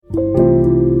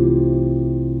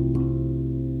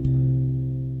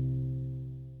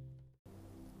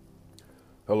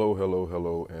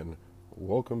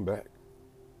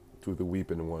to the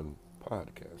Weeping One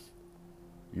podcast.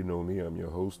 You know me, I'm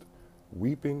your host,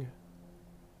 Weeping,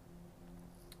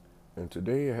 and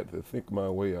today I had to think my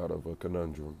way out of a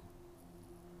conundrum.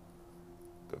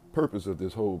 The purpose of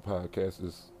this whole podcast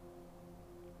is,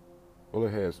 well,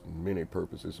 it has many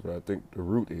purposes, but I think the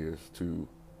root is to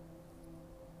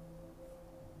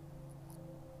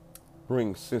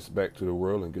bring sense back to the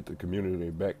world and get the community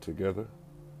back together.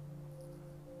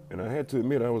 And I had to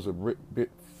admit I was a bit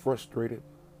frustrated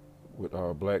with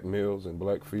our black males and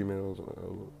black females,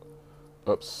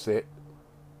 upset.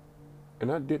 And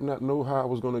I did not know how I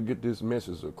was going to get this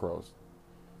message across.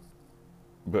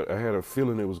 But I had a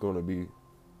feeling it was going to be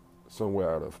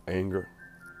somewhere out of anger.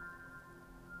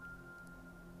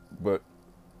 But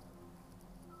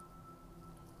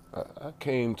I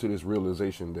came to this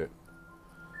realization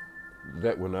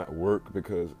that would not work,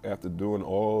 because after doing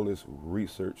all this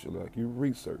research, like you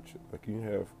research it, like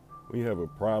when you have a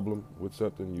problem with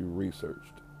something, you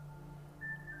researched.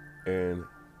 And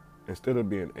instead of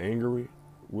being angry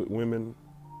with women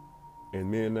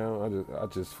and men now, I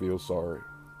just feel sorry.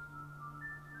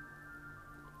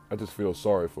 I just feel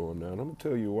sorry for them now, and I'm gonna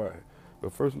tell you why.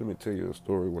 But first, let me tell you a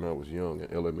story when I was young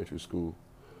in elementary school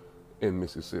in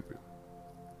Mississippi,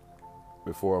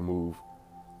 before I moved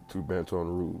to Baton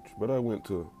Rouge. But I went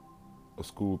to a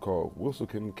school called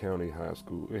Wilson County High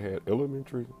School. It had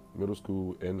elementary, middle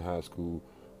school, and high school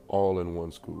all in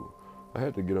one school. I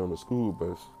had to get on the school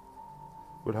bus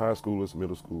with high schoolers,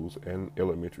 middle schools, and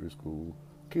elementary school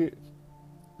kids,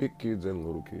 big kids and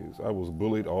little kids. I was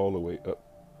bullied all the way up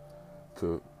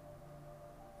to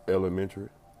elementary,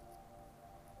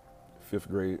 5th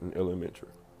grade in elementary.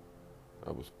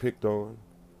 I was picked on.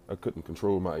 I couldn't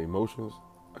control my emotions.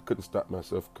 I couldn't stop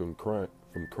myself from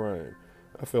crying.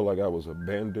 I felt like I was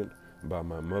abandoned by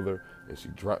my mother, and she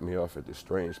dropped me off at this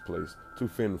strange place to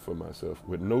fend for myself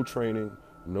with no training,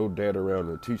 no dad around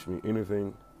to teach me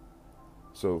anything.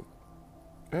 So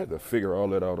I had to figure all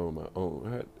that out on my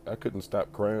own. I couldn't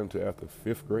stop crying till after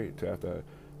 5th grade, till after I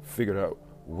figured out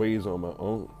ways on my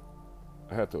own.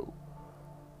 I had to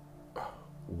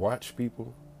watch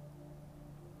people.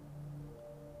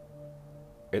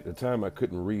 At the time, I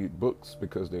couldn't read books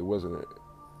because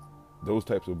those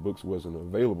types of books wasn't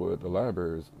available at the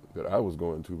libraries that I was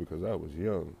going to, because I was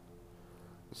young.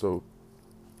 So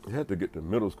I had to get to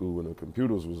middle school when the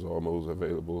computers was almost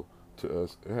available to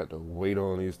us. I had to wait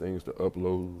on these things to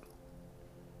upload.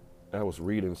 I was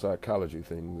reading psychology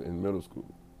things in middle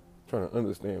school, trying to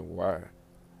understand why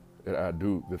that I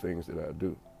do the things that I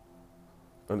do.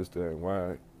 Understand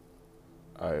why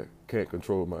I can't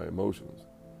control my emotions.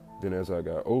 Then as I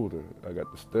got older, I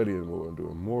got to studying more and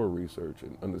doing more research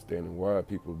and understanding why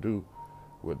people do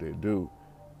what they do.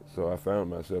 So I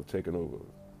found myself taking over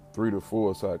 3 to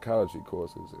 4 psychology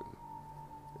courses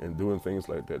and doing things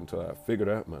like that until I figured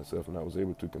out myself and I was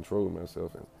able to control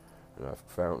myself. And I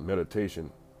found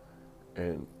meditation,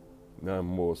 and now I'm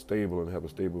more stable and have a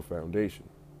stable foundation.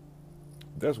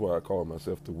 That's why I call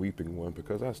myself the Weeping One,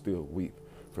 because I still weep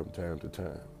from time to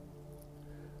time.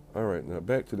 All right, now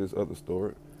back to this other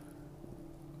story.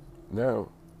 Now,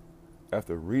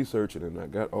 after researching, and I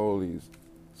got all these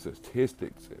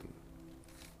statistics and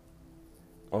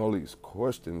all these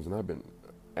questions, and I've been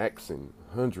asking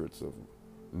hundreds of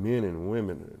men and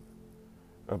women, and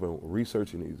I've been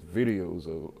researching these videos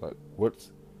of like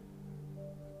what's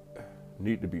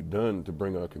need to be done to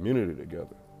bring our community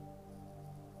together.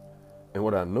 And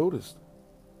what I noticed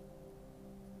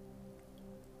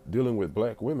dealing with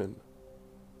black women,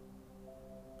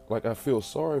 like I feel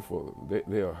sorry for them.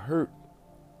 They are hurt.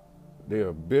 They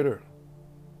are bitter.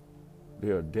 They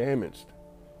are damaged.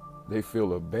 They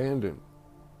feel abandoned.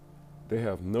 They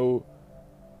have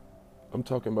I'm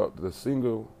talking about the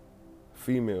single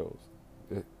females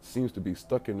that seems to be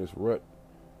stuck in this rut.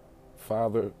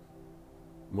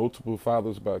 Multiple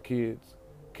fathers by kids,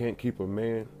 can't keep a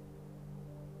man.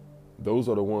 Those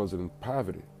are the ones in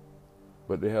poverty.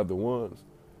 But they have the ones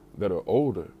that are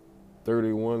older,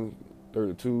 31,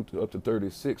 32 to up to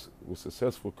 36, with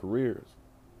successful careers.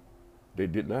 They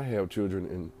did not have children,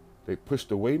 and they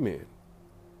pushed away men.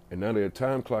 And now their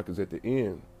time clock is at the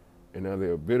end, and now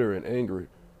they're bitter and angry,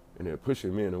 and they're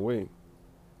pushing men away.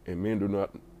 And men do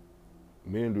not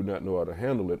know how to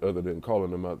handle it other than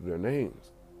calling them out their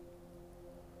names.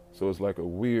 So it's like a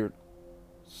weird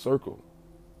circle.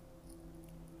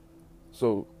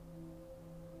 So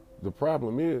the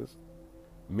problem is,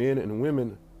 men and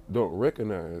women don't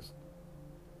recognize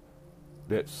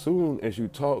that soon as you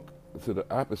talk to the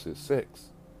opposite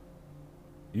sex,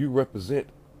 you represent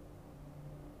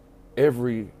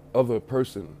every other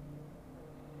person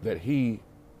that he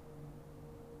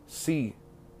see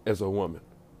as a woman.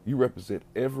 You represent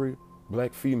every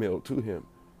black female to him.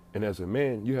 And as a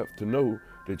man, you have to know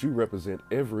that you represent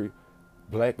every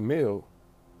black male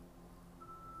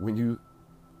when you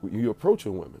approach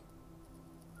a woman.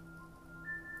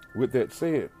 With that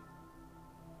said,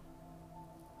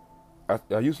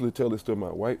 I usually tell this to my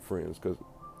white friends because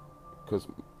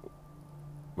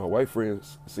my white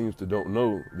friends seems to don't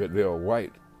know that they are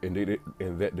white and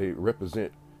that they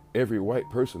represent every white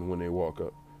person when they walk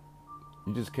up.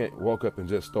 You just can't walk up and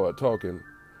just start talking.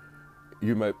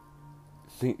 You might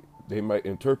they might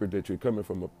interpret that you're coming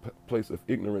from a place of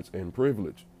ignorance and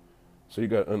privilege. So you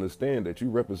got to understand that you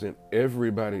represent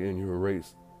everybody in your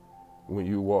race when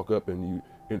you walk up and you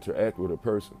interact with a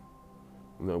person.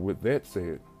 Now, with that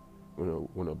said,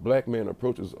 when a black man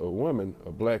approaches a woman,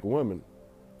 a black woman,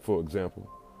 for example,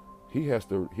 he has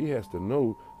to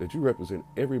know that you represent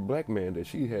every black man that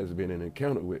she has been in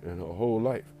encounter with in her whole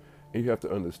life. And you have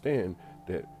to understand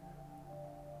that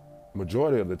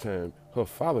majority of the time her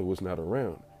father was not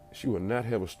around. She would not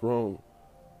have a strong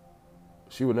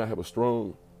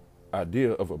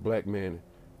idea of a black man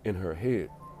in her head.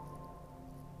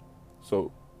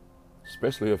 So,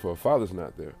 especially if her father's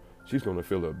not there, she's going to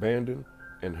feel abandoned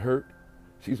and hurt.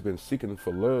 She's been seeking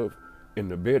for love in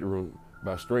the bedroom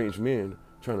by strange men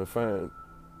trying to find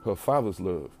her father's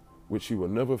love, which she will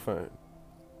never find.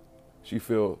 She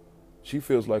feels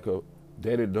like her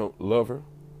daddy don't love her.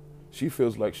 She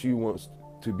feels like she wants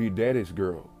to be daddy's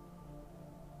girl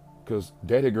because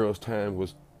daddy girl's time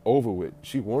was over with.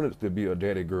 She wanted to be a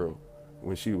daddy girl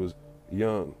when she was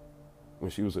young, when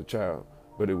she was a child,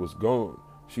 but it was gone.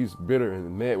 She's bitter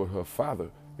and mad with her father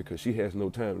because she has no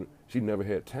time. She never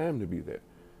had time to be that.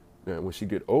 Now, when she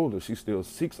get older, she still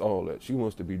seeks all that. She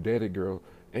wants to be daddy girl,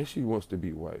 and she wants to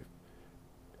be wife,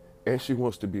 and she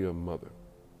wants to be a mother.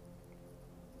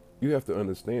 You have to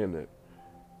understand that,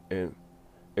 and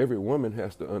every woman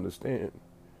has to understand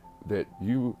that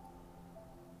you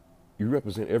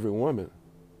represent every woman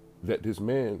that this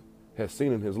man has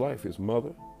seen in his life, his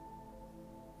mother,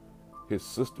 his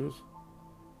sisters,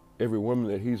 every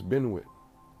woman that he's been with.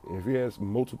 And if he has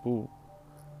multiple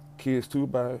kids too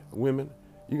by women,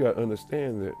 you got to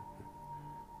understand that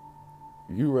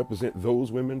you represent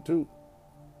those women too.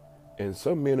 And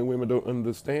some men and women don't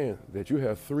understand that you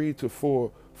have 3 to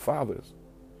 4 fathers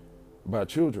by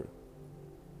children.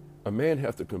 A man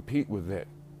has to compete with that.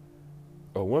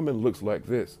 A woman looks like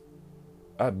this.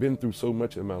 I've been through so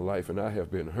much in my life and I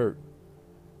have been hurt.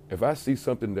 If I see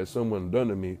something that someone done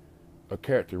to me, a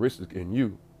characteristic in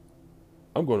you,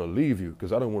 I'm going to leave you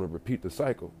because I don't want to repeat the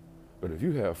cycle. But if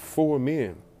you have 4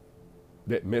 men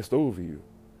that messed over you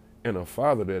and a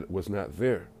father that was not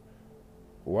there,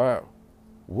 wow,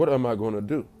 what am I going to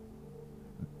do?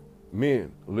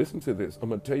 Men, listen to this. I'm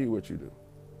going to tell you what you do.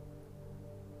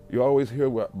 You always hear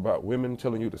about women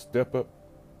telling you to step up.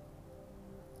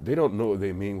 They don't know what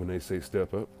they mean when they say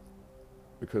step up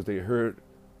because they heard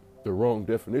the wrong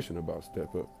definition about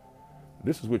step up.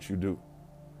 This is what you do.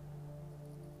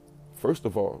 First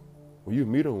of all, when you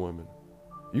meet a woman,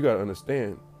 you got to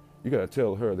understand, you got to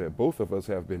tell her that both of us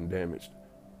have been damaged.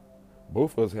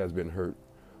 Both of us has been hurt.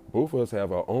 Both of us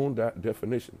have our own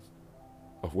definitions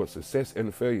of what success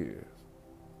and failure is.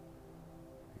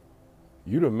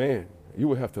 You the man, you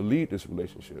will have to lead this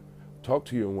relationship. Talk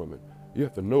to your woman. You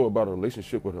have to know about her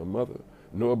relationship with her mother,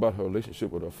 know about her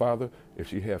relationship with her father. If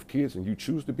she have kids and you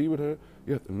choose to be with her,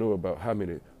 you have to know about how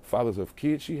many fathers of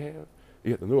kids she have.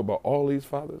 You have to know about all these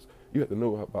fathers. You have to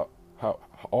know about how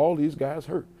all these guys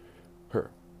hurt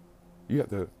her.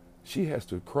 She has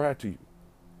to cry to you.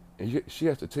 And she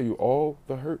has to tell you all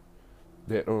the hurt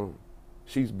that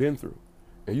she's been through.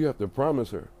 And you have to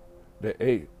promise her that,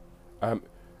 hey, I'm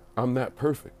not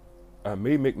perfect. I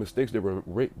may make mistakes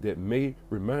that may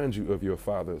remind you of your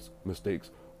father's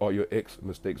mistakes or your ex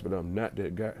mistakes, but I'm not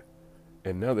that guy.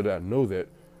 And now that I know that,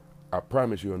 I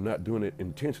promise you I'm not doing it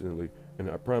intentionally, and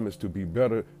I promise to be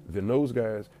better than those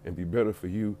guys and be better for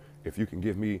you if you can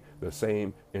give me the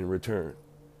same in return.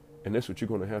 And that's what you're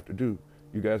going to have to do.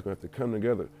 You guys are going to have to come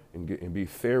together and be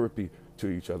therapy to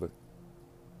each other.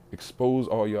 Expose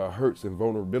all your hurts and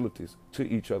vulnerabilities to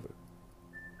each other.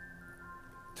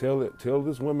 Tell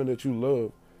this woman that you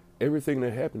love everything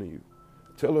that happened to you.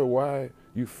 Tell her why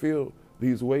you feel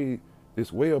this way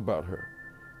about her.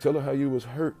 Tell her how you was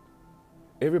hurt.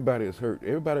 Everybody is hurt.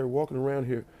 Everybody walking around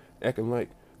here acting like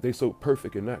they so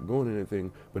perfect and not going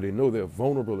anything, but they know they're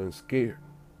vulnerable and scared.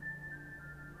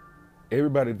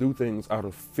 Everybody do things out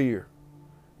of fear.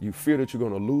 You fear that you're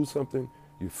going to lose something.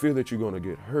 You fear that you're going to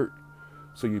get hurt.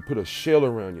 So you put a shell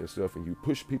around yourself and you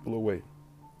push people away.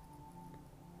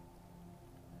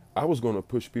 I was going to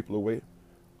push people away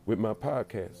with my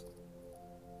podcast.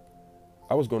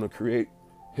 I was going to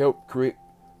help create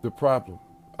the problem.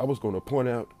 I was going to point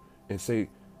out and say,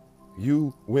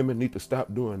 you women need to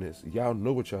stop doing this. Y'all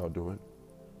know what y'all doing.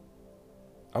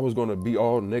 I was going to be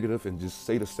all negative and just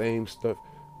say the same stuff,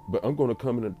 but I'm going to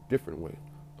come in a different way.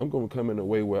 I'm going to come in a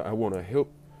way where I want to help,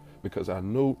 because I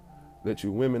know that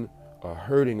you women are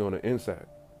hurting on the inside.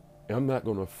 And I'm not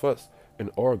going to fuss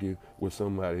and argue with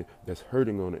somebody that's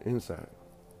hurting on the inside.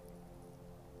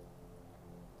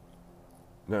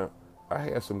 Now, I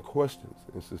had some questions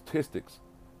and statistics.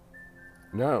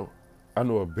 Now, I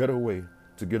know a better way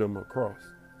to get them across.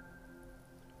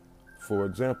 For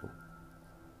example,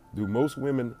 do most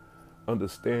women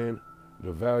understand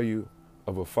the value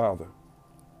of a father?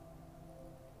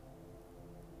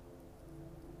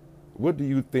 What do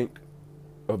you think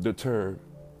of the term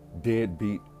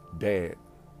deadbeat dad?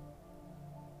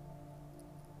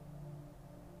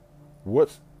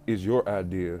 What is your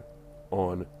idea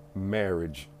on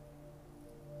marriage?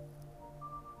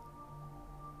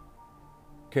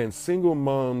 Can single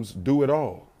moms do it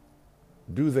all?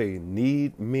 Do they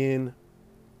need men?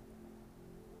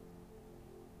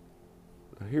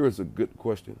 Here is a good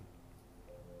question.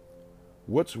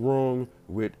 What's wrong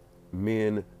with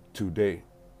men today?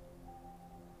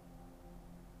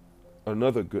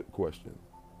 Another good question.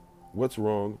 What's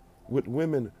wrong with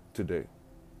women today?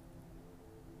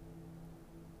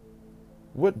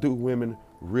 What do women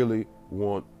really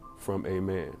want from a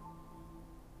man?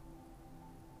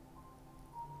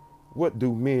 What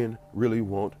do men really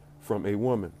want from a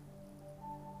woman?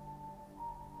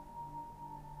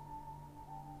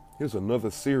 Here's another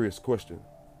serious question.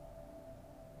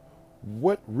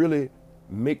 What really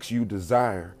makes you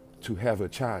desire to have a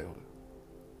child?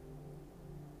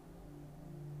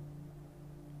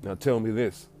 Now tell me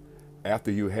this, after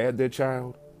you had that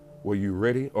child, were you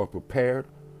ready or prepared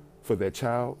for that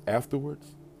child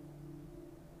afterwards?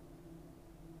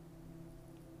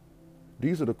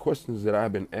 These are the questions that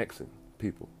I've been asking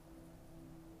people.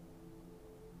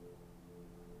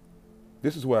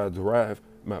 This is where I derive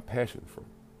my passion from.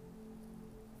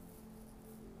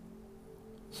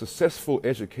 Successful,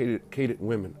 educated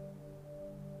women.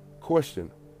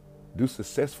 Question, do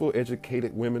successful,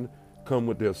 educated women come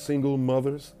with their single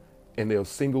mothers and their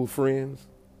single friends?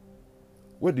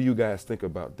 What do you guys think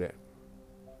about that?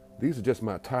 These are just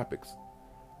my topics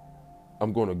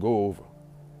I'm going to go over.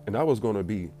 And I was going to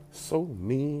be so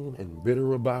mean and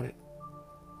bitter about it.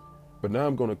 But now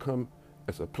I'm going to come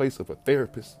as a place of a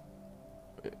therapist,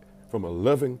 from a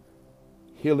loving,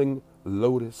 healing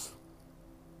lotus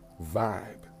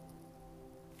vibe.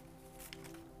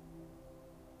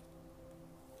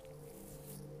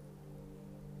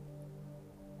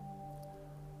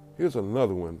 Here's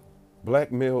another one.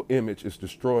 Black male image is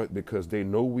destroyed because they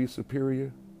know we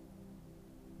superior.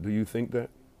 Do you think that?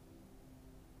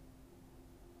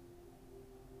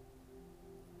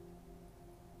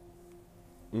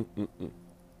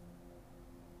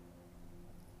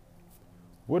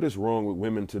 What is wrong with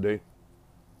women today?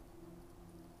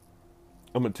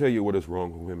 I'm going to tell you what is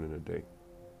wrong with women today.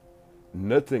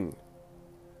 Nothing,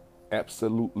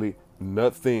 absolutely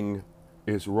nothing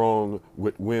is wrong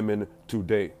with women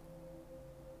today.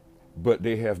 But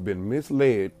they have been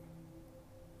misled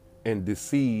and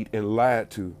deceived and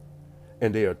lied to,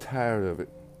 and they are tired of it.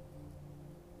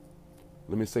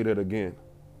 Let me say that again.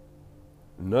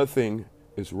 Nothing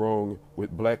is wrong with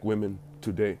black women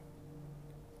today,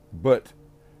 but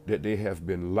that they have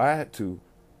been lied to,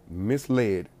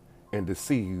 misled, and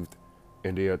deceived,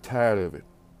 and they are tired of it.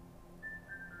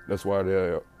 That's why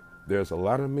there's a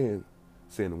lot of men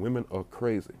saying women are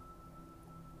crazy.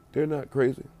 They're not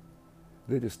crazy.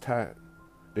 They're just tired.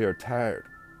 They are tired.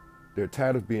 They're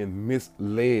tired of being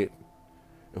misled.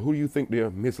 And who do you think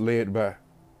they're misled by?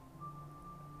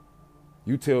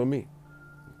 You tell me.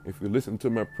 If you listen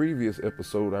to my previous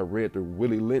episode, I read the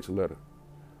Willie Lynch letter,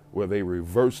 where they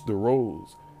reversed the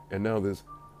roles. And now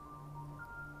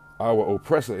our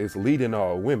oppressor is leading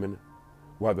our women,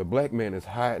 while the black man is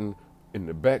hiding in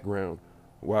the background,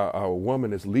 while our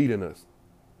woman is leading us.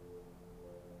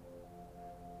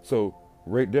 So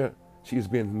right there, she's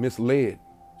been misled.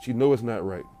 She knows it's not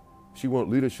right. She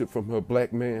wants leadership from her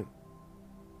black man,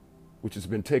 which has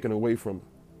been taken away from her.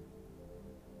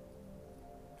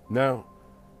 Now,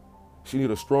 she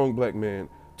needs a strong black man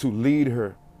to lead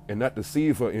her and not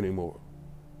deceive her anymore.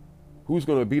 Who's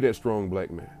going to be that strong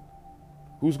black man?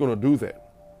 Who's going to do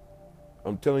that?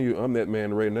 I'm telling you, I'm that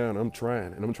man right now, and I'm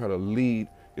trying to lead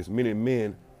as many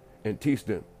men and teach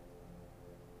them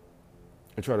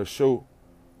and try to show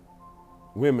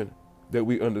women that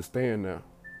we understand now.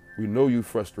 We know you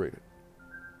frustrated.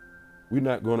 We're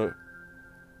not going to,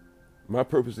 my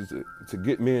purpose is to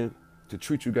get men to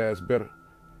treat you guys better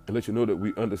and let you know that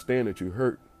we understand that you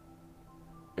hurt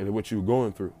and what you're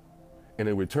going through. And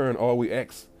in return, all we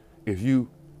ask is you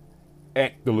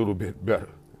act a little bit better.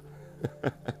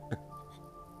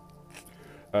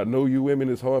 I know you women,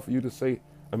 it's hard for you to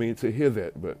hear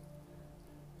that, but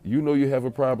you know you have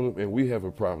a problem and we have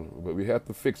a problem, but we have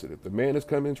to fix it. If the man is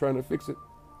coming trying to fix it,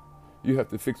 you have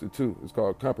to fix it too. It's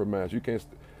called compromise. You can't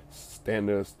stand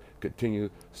there, continue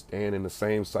staying in the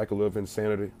same cycle of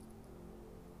insanity.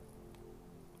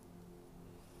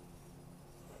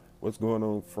 What's going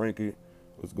on, Frankie?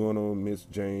 What's going on, Miss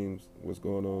James? What's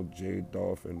going on, Jay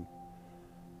Dolphin?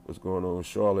 What's going on,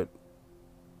 Charlotte?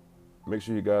 Make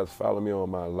sure you guys follow me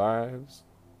on my lives.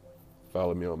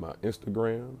 Follow me on my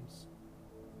Instagrams.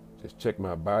 Just check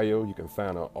my bio. You can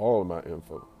find out all of my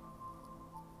info.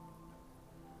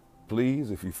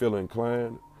 Please, if you feel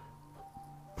inclined,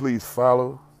 please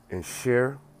follow and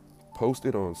share. Post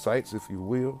it on sites if you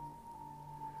will.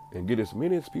 And get as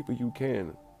many as people you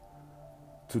can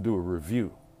to do a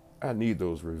review. I need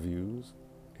those reviews.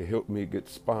 It helped me get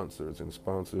sponsors, and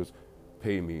sponsors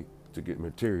pay me to get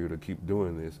material to keep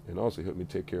doing this, and also help me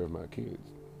take care of my kids.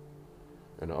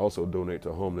 And I also donate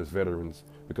to homeless veterans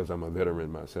because I'm a veteran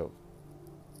myself.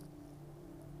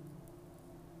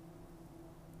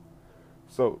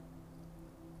 So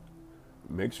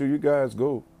make sure you guys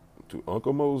go to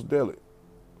Uncle Mo's Deli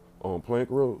on Plank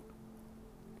Road.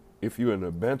 If you're in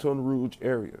the Baton Rouge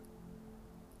area,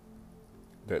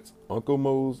 that's Uncle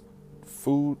Mo's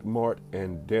Food Mart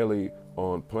and Deli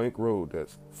on Plank Road.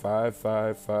 That's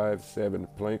 5557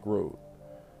 Plank Road.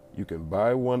 You can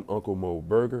buy one Uncle Mo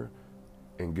burger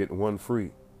and get one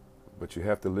free. But you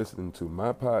have to listen to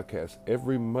my podcast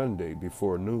every Monday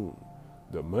before noon.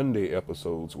 The Monday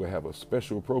episodes will have a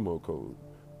special promo code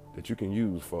that you can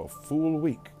use for a full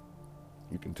week.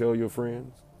 You can tell your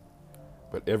friends.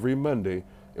 But every Monday,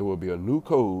 it will be a new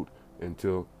code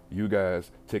until you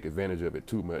guys take advantage of it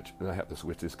too much, and I have to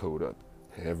switch this code up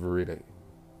every day.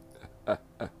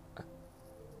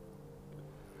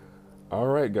 All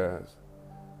right, guys.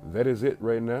 That is it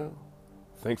right now.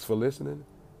 Thanks for listening,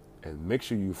 and make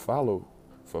sure you follow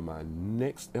for my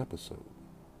next episode.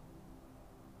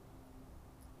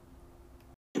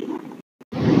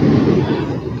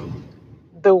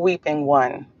 The Weeping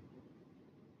One.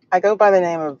 I go by the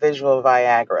name of Visual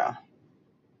Viagra.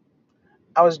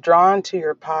 I was drawn to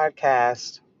your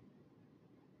podcast,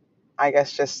 I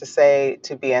guess just to say,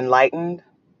 to be enlightened.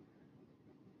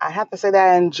 I have to say that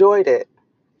I enjoyed it.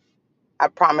 I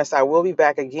promise I will be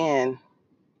back again.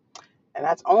 And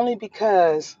that's only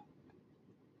because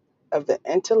of the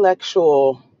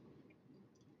intellectual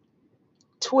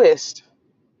twist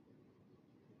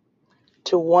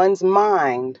to one's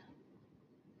mind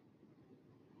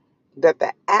that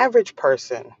the average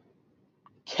person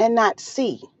cannot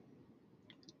see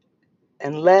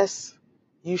unless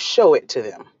you show it to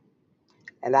them.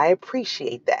 And I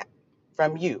appreciate that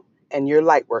from you and your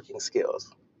light working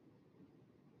skills.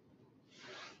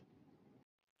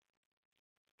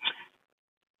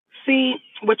 See,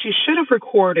 what you should have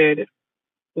recorded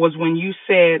was when you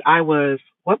said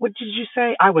what did you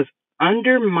say? I was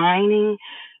undermining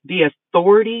the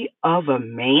authority of a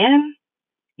man?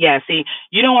 Yeah, see,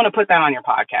 you don't want to put that on your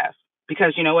podcast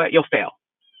because you know what? You'll fail.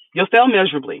 You'll fail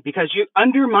miserably because you're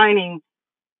undermining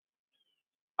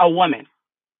a woman.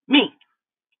 Me,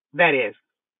 that is.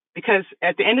 Because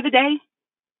at the end of the day,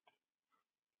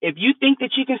 if you think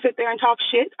that you can sit there and talk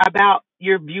shit about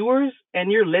your viewers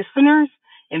and your listeners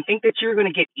and think that you're going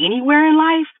to get anywhere in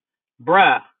life,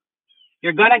 bruh,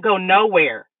 you're going to go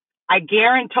nowhere. I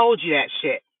told you that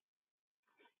shit.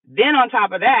 Then on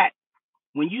top of that,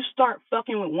 when you start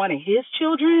fucking with one of his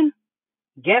children,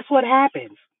 guess what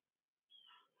happens?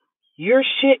 Your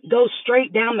shit goes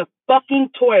straight down the fucking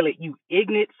toilet, you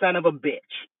ignorant son of a bitch.